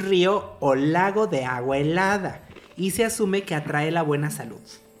en un río o lago de agua helada. Y se asume que atrae la buena salud.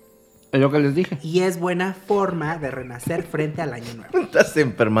 Es lo que les dije. Y es buena forma de renacer frente al año nuevo. Estás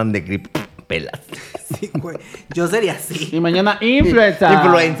enferman de gripe. Pelas. Sí, güey. Yo sería así. Y mañana influenza.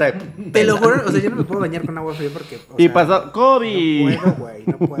 Influenza. Te lo juro, o sea, yo no me puedo bañar con agua fría porque... Y pasó COVID. No puedo, güey,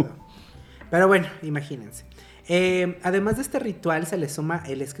 no puedo. Pero bueno, imagínense. Además de este ritual, se le suma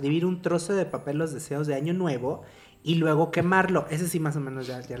el escribir un trozo de papel los deseos de año nuevo y luego quemarlo. Ese sí más o menos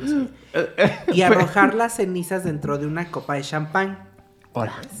ya lo sé. Y arrojar las cenizas dentro de una copa de champán.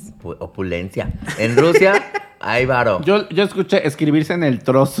 Hola. Opulencia. En Rusia hay varo. Yo escuché escribirse en el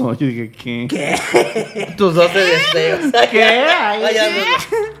trozo. Yo dije, ¿qué? ¿Qué? Tus 12 deseos. ¿Qué? Ay,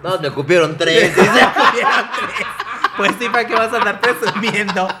 no, me cupieron 3. Pues sí, ¿para qué vas a andar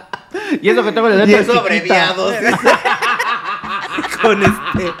presumiendo? Y eso que tengo la letra 10 abreviados.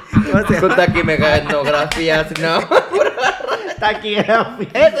 Con taquimecanografías, ¿no? Taquigrafía.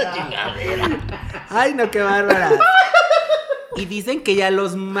 Esa chingadera. Ay, no, qué bárbara. Y dicen que ya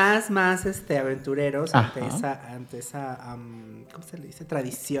los más aventureros ante esa ¿cómo se le dice?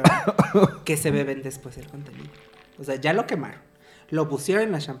 Tradición que se beben después el contenido. O sea, ya lo quemaron, lo pusieron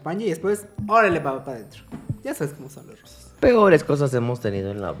en la champaña y después, órale, para adentro. Ya sabes cómo son los rusos. Peores cosas hemos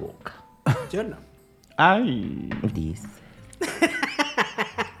tenido en la boca. Yo no. Ay. Dice.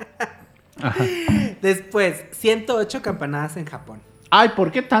 Después, 108 campanadas en Japón. Ay,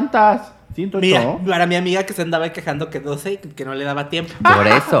 ¿por qué tantas? 108. Mira, para mi amiga que se andaba quejando que 12 y que no le daba tiempo. Por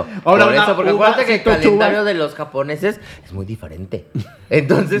eso. Ahora por una eso, porque uva, acuérdate que el 108 calendario uvas. de los japoneses es muy diferente.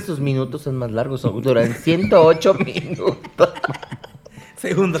 Entonces sus minutos son más largos, duran 108 minutos.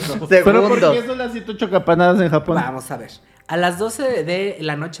 Segundos. ¿Pero por qué son las 108 campanadas en Japón? Vamos a ver. A las 12 de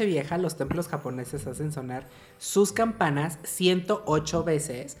la noche vieja, los templos japoneses hacen sonar sus campanas 108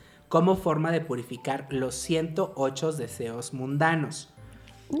 veces como forma de purificar los 108 deseos mundanos.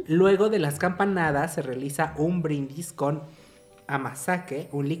 Luego de las campanadas se realiza un brindis con amazake,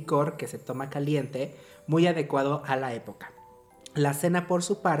 un licor que se toma caliente, muy adecuado a la época. La cena, por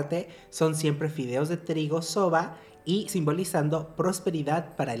su parte, son siempre fideos de trigo, soba y simbolizando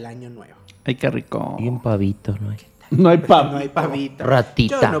prosperidad para el año nuevo. Ay, qué rico. Y un pavito, ¿no? No hay pavo. No hay pavito.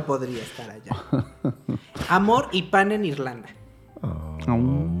 Ratita. Yo no podría estar allá. Amor y pan en Irlanda.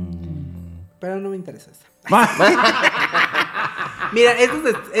 Pero no me interesa esa. Mira,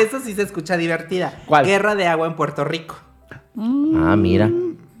 esto sí se escucha divertida. ¿Cuál? Guerra de agua en Puerto Rico. Mira,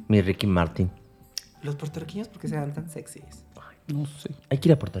 mi Ricky Martin. Los puertorriqueños, ¿por qué se dan tan sexys? No sé. Hay que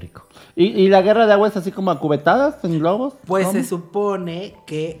ir a Puerto Rico. ¿Y la guerra de agua es así como a cubetadas en globos? Pues ¿Cómo? se supone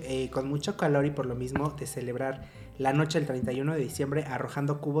que con mucho calor y por lo mismo de celebrar la noche del 31 de diciembre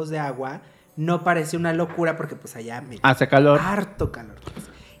arrojando cubos de agua, no parece una locura porque pues allá hace calor. Harto calor.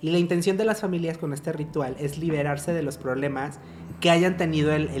 Y la intención de las familias con este ritual es liberarse de los problemas que hayan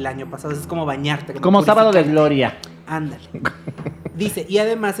tenido el año pasado. Es como bañarte. Como sábado de gloria. Ándale. Dice, y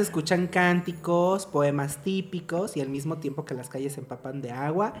además escuchan cánticos, poemas típicos y al mismo tiempo que las calles se empapan de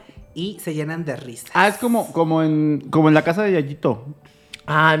agua y se llenan de risas. Es como en la casa de Yayito.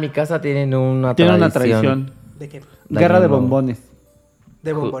 En mi casa tienen una tradición. ¿De qué? Guerra de bombones.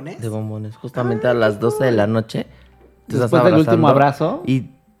 ¿De bombones? De bombones. Justamente a las 12 de la noche. Después del último abrazo. Y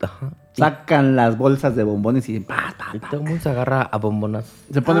sacan las bolsas de bombones y todo el mundo se agarra a bombonas.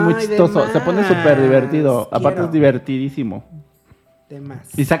 Se pone muy chistoso, se pone súper divertido. Aparte es divertidísimo. De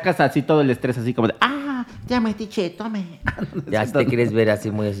más. Y sacas así todo el estrés, así como de, ya me tiché, tome. Ya si te quieres ver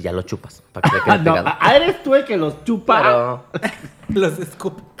así muy así, ya lo chupas. Para que te quede pegado. Eres tú el que los chupa. Pero los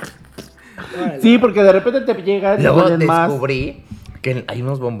escupo. Sí, porque de repente te llegan y luego duelen más. descubrí que hay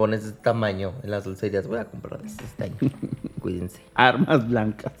unos bombones de este tamaño en las dulcerías. Voy a comprar este año. Cuídense. Armas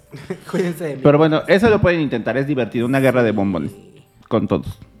blancas. Cuídense de mí. Pero bueno, eso lo pueden intentar, es divertido. Una guerra de bombones. Con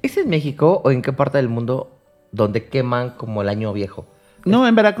todos. ¿Es en México o en qué parte del mundo donde queman como el año viejo? No,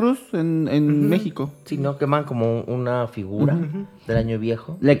 en Veracruz, en México. Sí, ¿no? Queman como una figura del año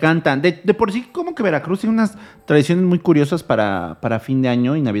viejo. Le cantan. De por sí, como que Veracruz tiene unas tradiciones muy curiosas para fin de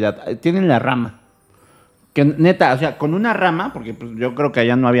año y Navidad. Tienen la rama. Que neta, o sea, con una rama, porque pues, yo creo que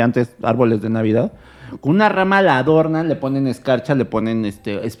allá no había antes árboles de Navidad. Con una rama la adornan, le ponen escarcha, le ponen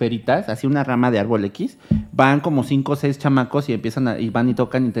esferitas, así una rama de árbol X. Van como 5 o 6 chamacos y y van y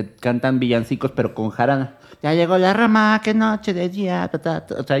tocan y te cantan villancicos, pero con jarana. Ya llegó la rama, qué noche de día.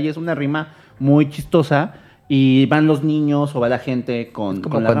 O sea, y es una rima muy chistosa. Y van los niños o va la gente con. Es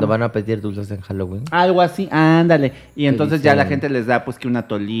como con la cuando rama. van a pedir dulces en Halloween. Algo así, ándale. Y entonces ya la dicen? gente les da pues que un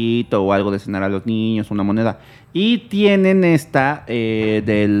atolito o algo de cenar a los niños, una moneda. Y tienen esta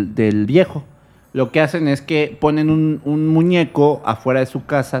del viejo. Lo que hacen es que ponen un muñeco afuera de su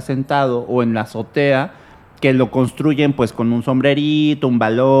casa sentado o en la azotea, que lo construyen pues con un sombrerito, un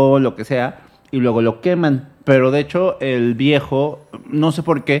balón, lo que sea, y luego lo queman. Pero de hecho el viejo, no sé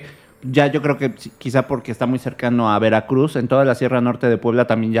por qué, ya yo creo que quizá porque está muy cercano a Veracruz, en toda la Sierra Norte de Puebla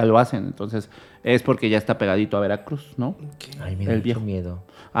también ya lo hacen. Entonces es porque ya está pegadito a Veracruz, ¿no? Okay. Ay, me da mucho miedo.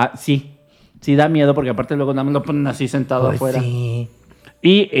 Sí. Sí da miedo porque aparte luego nada más lo ponen así sentado afuera. Sí.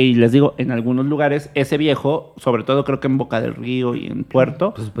 Y les digo, en algunos lugares, ese viejo, sobre todo creo que en Boca del Río y en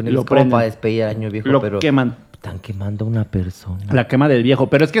Puerto, Pues supone lo como prenden, para despedir al año viejo, lo pero queman. están quemando a una persona. La quema del viejo.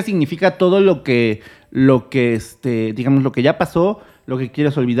 Pero es que significa todo lo que digamos, lo que ya pasó, lo que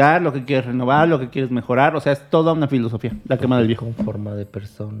quieres olvidar, lo que quieres renovar, lo que quieres mejorar. O sea, es toda una filosofía, la quema del viejo. En forma de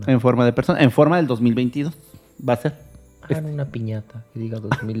persona. En forma de persona, en forma del 2022 va a ser. Hagan una piñata que diga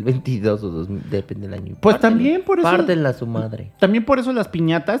 2022 o 2000, depende del año. Pues también por eso. Pártenla a su madre. También por eso las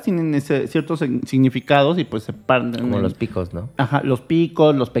piñatas tienen ciertos significados y pues se parten. Como los picos, ¿no? Ajá, los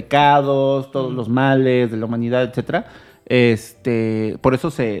picos, los pecados, todos los males de la humanidad, etcétera. Por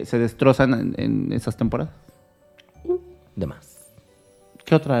eso se destrozan en esas temporadas. De más.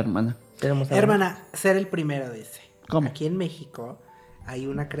 ¿Qué otra, hermana? Hermana, ser el primero, dice. ¿Cómo? Aquí en México hay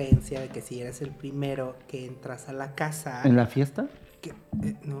una creencia de que si eres el primero que entras a la casa... ¿En la fiesta?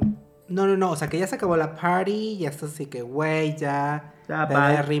 No, o sea, que ya se acabó la party, ya estás así que, güey, ya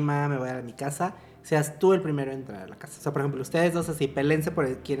bye. Rima, me voy a mi casa. Seas tú el primero en entrar a la casa. O sea, por ejemplo, ustedes dos así, pelense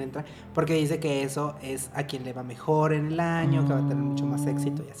por quién entra, porque dice que eso es a quien le va mejor en el año, que va a tener mucho más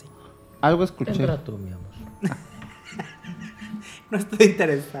éxito y así. Algo escuché. Entra tú, mi amor. No estoy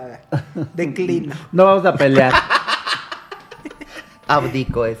interesada. Declino. No vamos a pelear.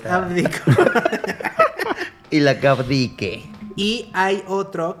 Abdico esa. Abdico. Y la que abdique. Y hay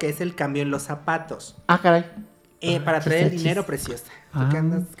otro que es el cambio en los zapatos. Caray. Para traer el dinero, preciosa. ¿Tú qué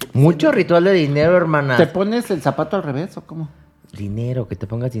andas? Mucho ritual de dinero, hermana. ¿Te pones el zapato al revés o cómo? Dinero, que te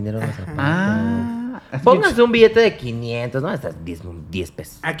pongas dinero en los zapatos. Pónganse un billete de 500, ¿no? Estas 10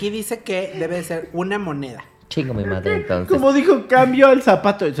 pesos. Aquí dice que debe ser una moneda. Chingo mi madre, entonces. Como dijo, cambio el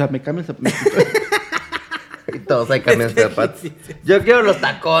zapato. O sea, me cambio el zapato. Y todos ahí cambian zapatos. Sí. Yo quiero los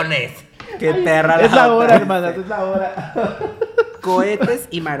tacones. Qué perra Es la hora, otra. hermanas, es la hora. Cohetes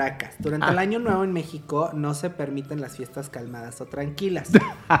y maracas. Durante el Año Nuevo en México no se permiten las fiestas calmadas o tranquilas.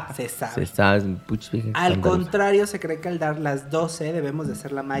 Se sabe. Se sabe, puch, vieja Al escandalosa. contrario, se cree que al dar las 12 debemos de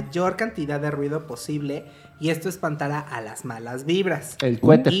hacer la mayor cantidad de ruido posible y esto espantará a las malas vibras El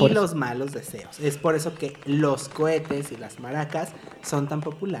cohete, y por eso. los malos deseos. Es por eso que los cohetes y las maracas son tan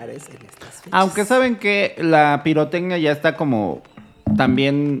populares en estas fechas. Aunque saben que la pirotecnia ya está como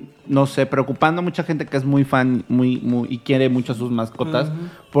también, no sé, preocupando a mucha gente que es muy fan y quiere mucho a sus mascotas,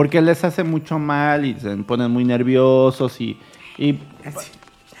 porque les hace mucho mal y se ponen muy nerviosos y Así.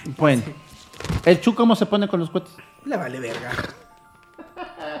 bueno. ¿El Chu cómo se pone con los cohetes? Le vale verga.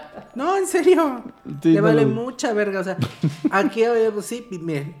 No, en serio. Sí, Le no vale lo- mucha verga. O sea, aquí, pues sí,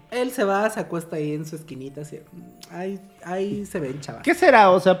 miren, él se va, se acuesta ahí en su esquinita. Así, ahí se ven, chaval. ¿Qué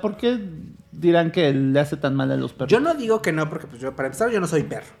será? O sea, ¿por qué dirán que le hace tan mal a los perros? Yo no digo que no, porque pues yo, para empezar, yo no soy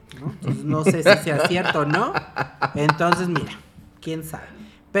perro, ¿no? Entonces, no sé si sea cierto o no. Entonces, mira, quién sabe.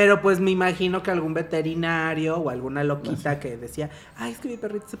 Pero pues me imagino que algún veterinario o alguna loquita que decía, ay, es que mi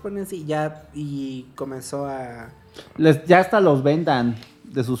perrito se pone así y comenzó a... Ya hasta los vendan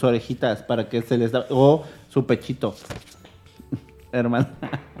de sus orejitas para que se les da... O su pechito. Hermano.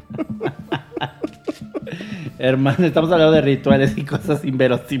 Hermano, estamos hablando de rituales y cosas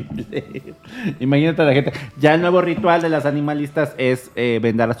inverosímiles. Imagínate a la gente. Ya el nuevo ritual de las animalistas es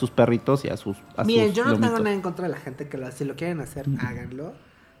vendar a sus perritos y a sus Miren, yo no tengo lomitos. nada en contra de la gente que si lo quieren hacer, háganlo.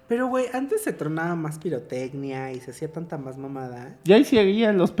 Pero, güey, antes se tronaba más pirotecnia y se hacía tanta más mamada. Y ahí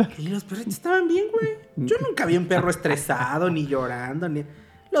seguían los perros. Y los perritos estaban bien, güey. Yo nunca vi un perro estresado, ni llorando, ni...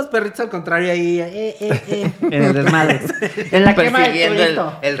 Los perritos al contrario ahí, En el desmadre. En la quema del persiguiendo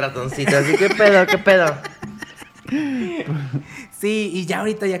torito. el ratoncito. Así, ¿qué pedo? ¿Qué pedo? Sí, y ya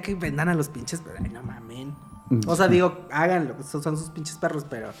ahorita ya que vendan a los pinches, pero ay, no mamen. O sea, digo, háganlo, son sus pinches perros,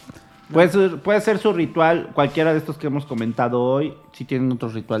 pero... Puede ser su ritual, cualquiera de estos que hemos comentado hoy. Si tienen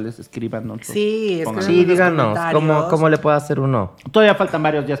otros rituales, escríbanos. Sí, Pónganlo. Sí, díganos, ¿cómo le puedo hacer uno? Todavía faltan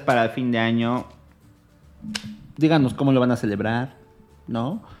varios días para el fin de año. Díganos cómo lo van a celebrar,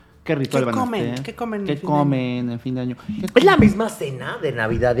 ¿no? ¿Qué ritual van a hacer? ¿Qué comen en ¿Qué fin de comen en fin de año? ¿Es la misma cena de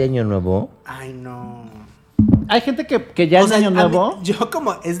Navidad y Año Nuevo? Ay, no. Hay gente que ya O es sea, año a mí- nuevo. yo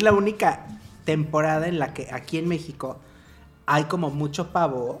como es la única temporada en la que aquí en México hay como mucho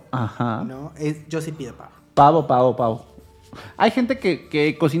pavo, Ajá. ¿no? Yo sí pido pavo. Pavo. Hay gente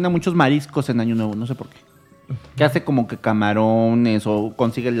que cocina muchos mariscos en año nuevo, no sé por qué. Que hace como que camarones o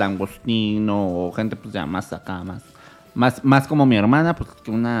consigue el langostino o gente pues ya más acá, más como mi hermana, pues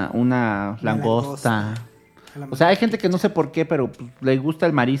que una langosta. O sea, hay gente que no sé por qué, pero pues, le gusta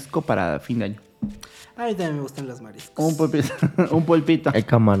el marisco para fin de año. A mí también me gustan los mariscos. Un pulpito. Un pulpito. El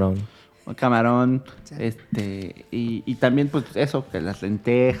camarón. Un camarón. Sí. Y también, pues, eso, que las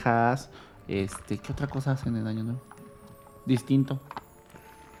lentejas. ¿Qué otra cosa hacen en Año Nuevo? Distinto.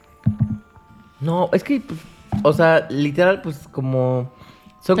 No, es que, pues, o sea, literal, pues, como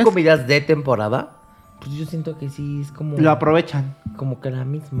son Es- comidas de temporada, pues yo siento que sí es como... Lo aprovechan. Como que la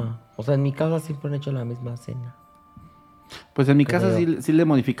misma. O sea, en mi casa siempre han hecho la misma cena. Pues en mi casa Creo. sí le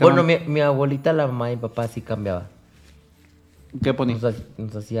modificaron. Bueno, mi abuelita, la mamá y mi papá sí cambiaba. ¿Qué ponía?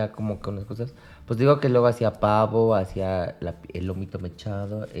 Nos hacía como que unas cosas. Pues digo que luego hacía pavo, hacía el lomito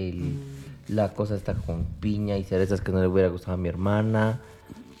mechado, la cosa esta con piña y cerezas que no le hubiera gustado a mi hermana.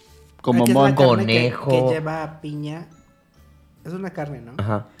 Como ¿Qué es la mon carne conejo. que lleva piña? Es una carne, ¿no?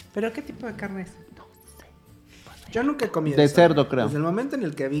 Ajá. ¿Pero qué tipo de carne es? No sé. Yo nunca he comido De eso. cerdo, creo. Desde el momento en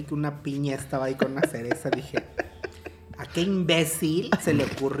el que vi que una piña estaba ahí con una cereza, dije... ¿A qué imbécil se le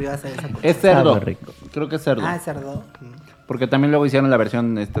ocurrió hacer esa cosa? Es cerdo. Sabe rico. Creo que es cerdo. Ah, es cerdo. Porque también luego hicieron la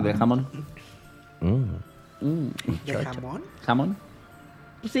versión de jamón. ¿De jamón? ¿Jamón?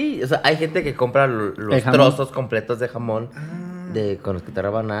 Pues sí, o sea, hay gente que compra los El jamón. trozos completos de jamón con los que te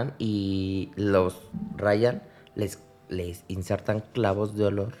rebanan y los rayan, les insertan clavos de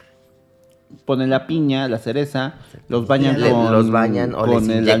olor. Ponen la piña, la cereza, los bañan Los bañan o con les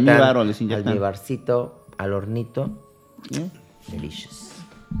el inyectan almíbar o les inyectan. almíbarcito al hornito. ¿Eh? Delicious.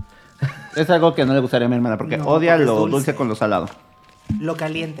 Es algo que no le gustaría a mi hermana porque No, odia porque es lo dulce. dulce con lo salado. Lo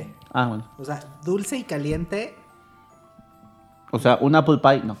caliente. Ah, bueno. O sea, dulce y caliente. O sea, un apple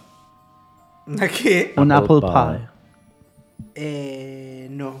pie, no. ¿A qué? Un Apple apple pie. pie.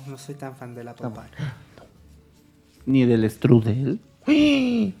 No soy tan fan del apple pie. Ni del strudel.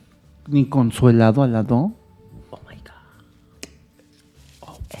 Ni con su helado al lado. Oh my God.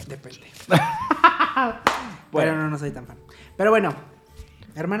 Depende. Pero no soy tan fan. Pero bueno,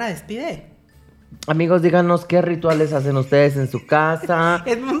 hermana, despide. Amigos, díganos qué rituales hacen ustedes en su casa.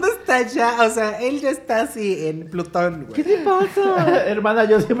 Edmundo está está ya, o sea, él ya está así en Plutón, güey. ¿Qué te pasa? Hermana,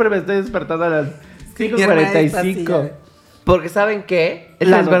 yo siempre me estoy despertando a las 5:45. Porque ¿saben qué? Es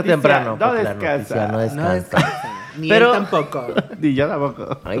La despertar noticia temprano. no porque la descansa. noticia no No descansa. descansa. Ni Pero- él tampoco. Ni yo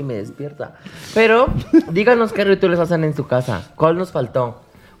tampoco. Ay, me despierta. Pero, díganos qué rituales hacen en su casa. ¿Cuál nos faltó?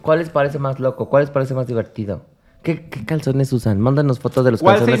 ¿Cuál les parece más loco? ¿Cuál les parece más divertido? ¿Qué calzones usan? Mándanos fotos de los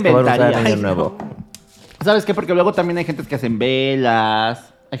 ¿Cuál se calzones que van a usar en inventaría? Año Nuevo. ¿Sabes qué? Porque luego también hay gente que hacen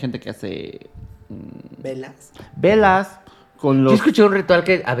velas. Hay gente que hace ¿Velas? con Yo los... escuché un ritual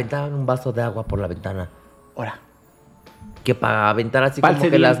que aventaban un vaso de agua por la ventana. Ahora. Que para aventar así Pa'l como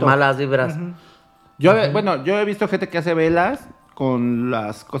que las sediento. malas vibras. Yo he visto gente que hace velas con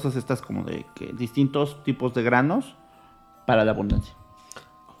las cosas estas como de que distintos tipos de granos para la abundancia.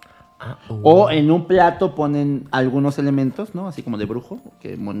 O en un plato ponen algunos elementos, ¿no? Así como de brujo,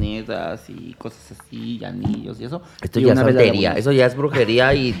 que monedas y cosas así, y anillos y eso. Esto Y ya es una vela de santería, abundancia. eso ya es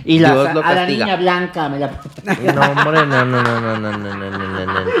brujería y Y Dios la, lo a la castiga. niña blanca me la... No, hombre, no.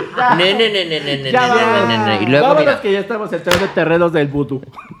 Y luego, Vámonos mira, que ya estamos entrando en terrenos del vudú.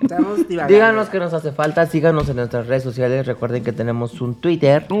 Estamos divagando. díganos qué nos hace falta, síganos en nuestras redes sociales. Recuerden que tenemos un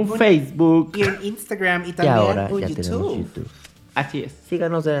Twitter Un Facebook. Y en Instagram y y también ahora un ya tenemos YouTube. YouTube. Así es.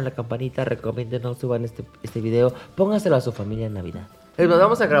 Síganos, denle a la campanita, recomiéndenos, suban este video, póngaselo a su familia en Navidad. Nos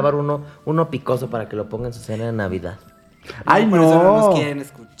vamos a grabar uno picoso para que lo pongan en su cena de Navidad. ¡Ay, Por eso no no! nos quieren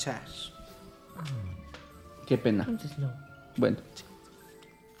escuchar. Qué pena. Entonces no. Bueno.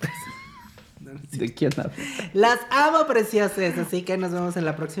 ¿De quién habla? Las amo, preciosas. Así que nos vemos en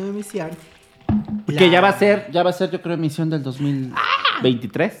la próxima emisión. Que ya va a ser, yo creo, emisión del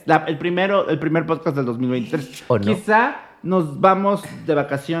 2023. El primer podcast del 2023. ¿O no? Quizá nos vamos de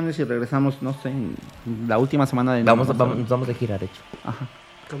vacaciones y regresamos, no sé, en la última semana de Nos vamos de gira, de hecho. Ajá.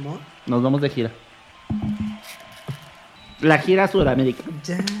 ¿Cómo? Nos vamos de gira. La gira a Sudamérica.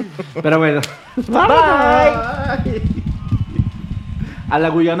 Ya. Pero bueno. Bye. A la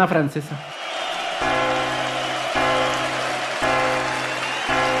Guyana francesa.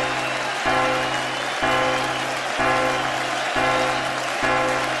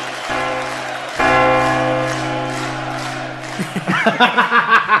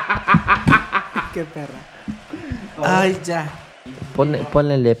 Qué perra. Ay, ya.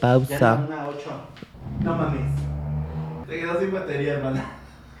 Ponle pausa. Una 8. No mames. Te quedó sin batería, hermana.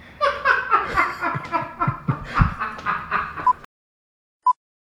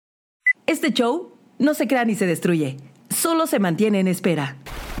 Este show no se crea ni se destruye, solo se mantiene en espera.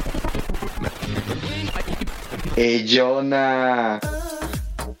 Jonah.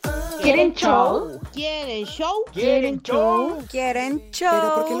 ¿Quieren show? ¿Quieren show? ¿Quieren show? ¿Quieren show?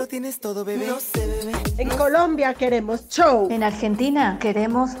 ¿Pero por qué lo tienes todo, bebé? No sé, bebé. En Colombia queremos show. En Argentina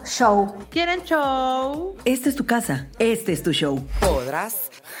queremos show. ¿Quieren show? Esta es tu casa, este es tu show.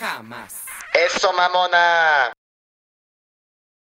 Podrás jamás. Eso, mamona.